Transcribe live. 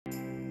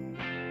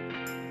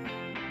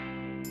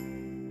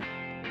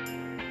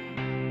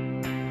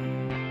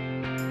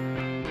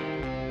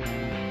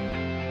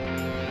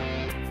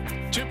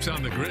Chips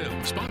on the Grill,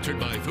 sponsored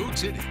by Food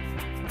City.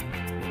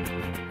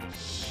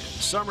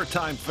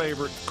 Summertime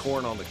favorite,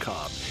 corn on the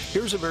cob.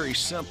 Here's a very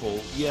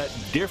simple yet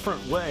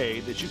different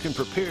way that you can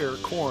prepare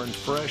corn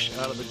fresh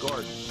out of the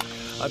garden.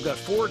 I've got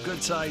 4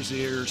 good-sized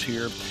ears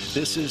here.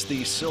 This is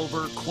the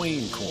Silver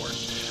Queen corn.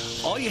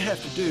 All you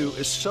have to do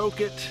is soak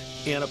it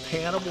in a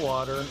pan of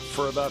water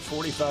for about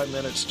 45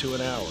 minutes to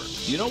an hour.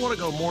 You don't want to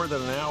go more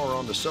than an hour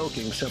on the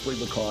soaking simply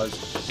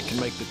because it can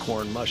make the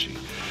corn mushy.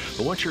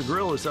 But once your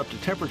grill is up to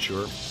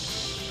temperature,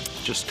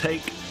 just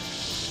take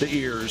the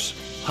ears,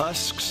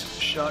 husks,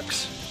 shucks,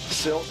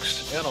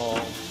 silks, and all,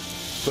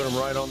 put them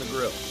right on the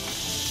grill.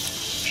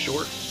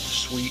 Short,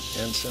 sweet,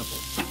 and simple.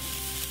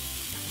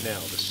 Now,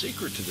 the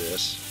secret to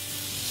this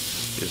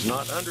is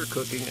not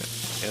undercooking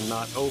it and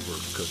not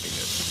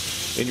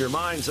overcooking it. In your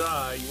mind's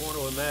eye, you want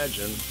to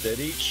imagine that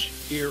each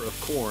ear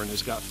of corn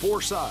has got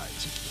 4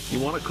 sides. You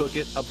want to cook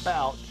it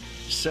about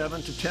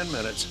 7 to 10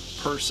 minutes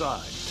per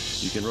side.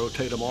 You can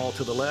rotate them all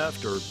to the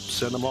left or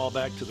send them all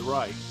back to the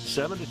right.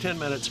 7 to 10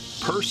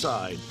 minutes per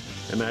side.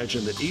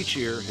 Imagine that each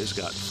ear has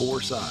got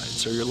 4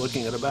 sides. So you're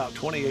looking at about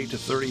 28 to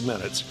 30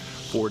 minutes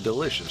for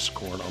delicious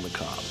corn on the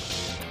cob.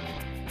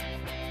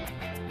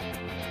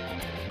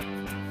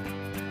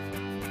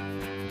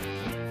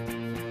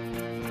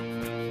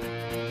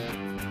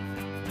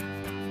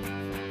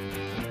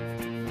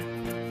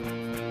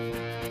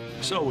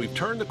 So we've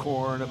turned the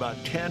corn about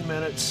 10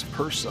 minutes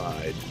per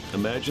side.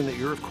 Imagine the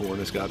ear of corn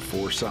has got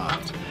 4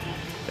 sides.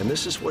 And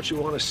this is what you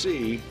want to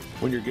see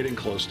when you're getting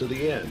close to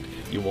the end.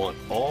 You want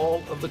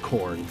all of the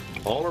corn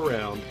all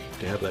around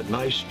to have that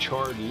nice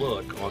charred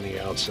look on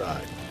the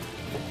outside.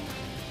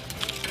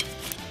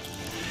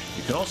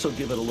 You can also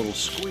give it a little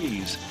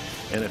squeeze,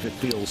 and if it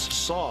feels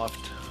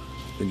soft,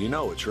 then you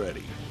know it's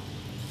ready.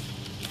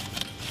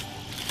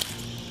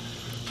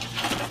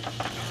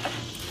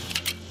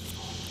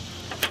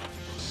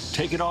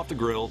 Take it off the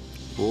grill,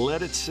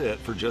 let it sit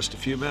for just a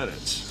few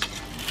minutes.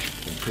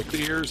 And pick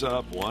the ears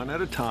up one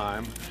at a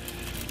time.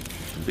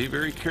 And be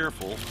very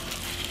careful,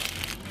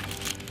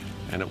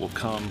 and it will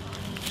come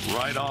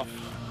right off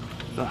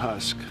the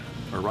husk,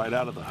 or right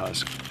out of the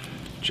husk,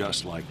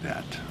 just like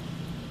that.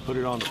 Put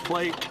it on the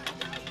plate,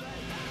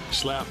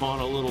 slap on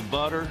a little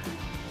butter,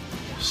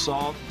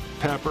 salt,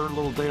 pepper, a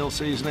little Dale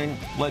seasoning,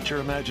 let your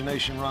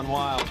imagination run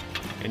wild,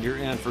 and you're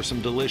in for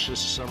some delicious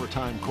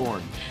summertime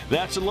corn.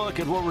 That's a look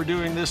at what we're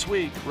doing this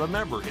week.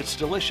 Remember, it's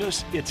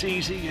delicious, it's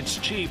easy, it's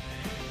cheap,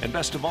 and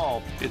best of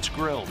all, it's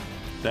grilled.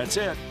 That's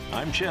it.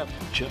 I'm Chip.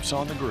 Chips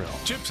on the Grill.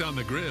 Chips on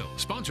the Grill,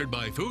 sponsored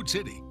by Food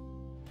City.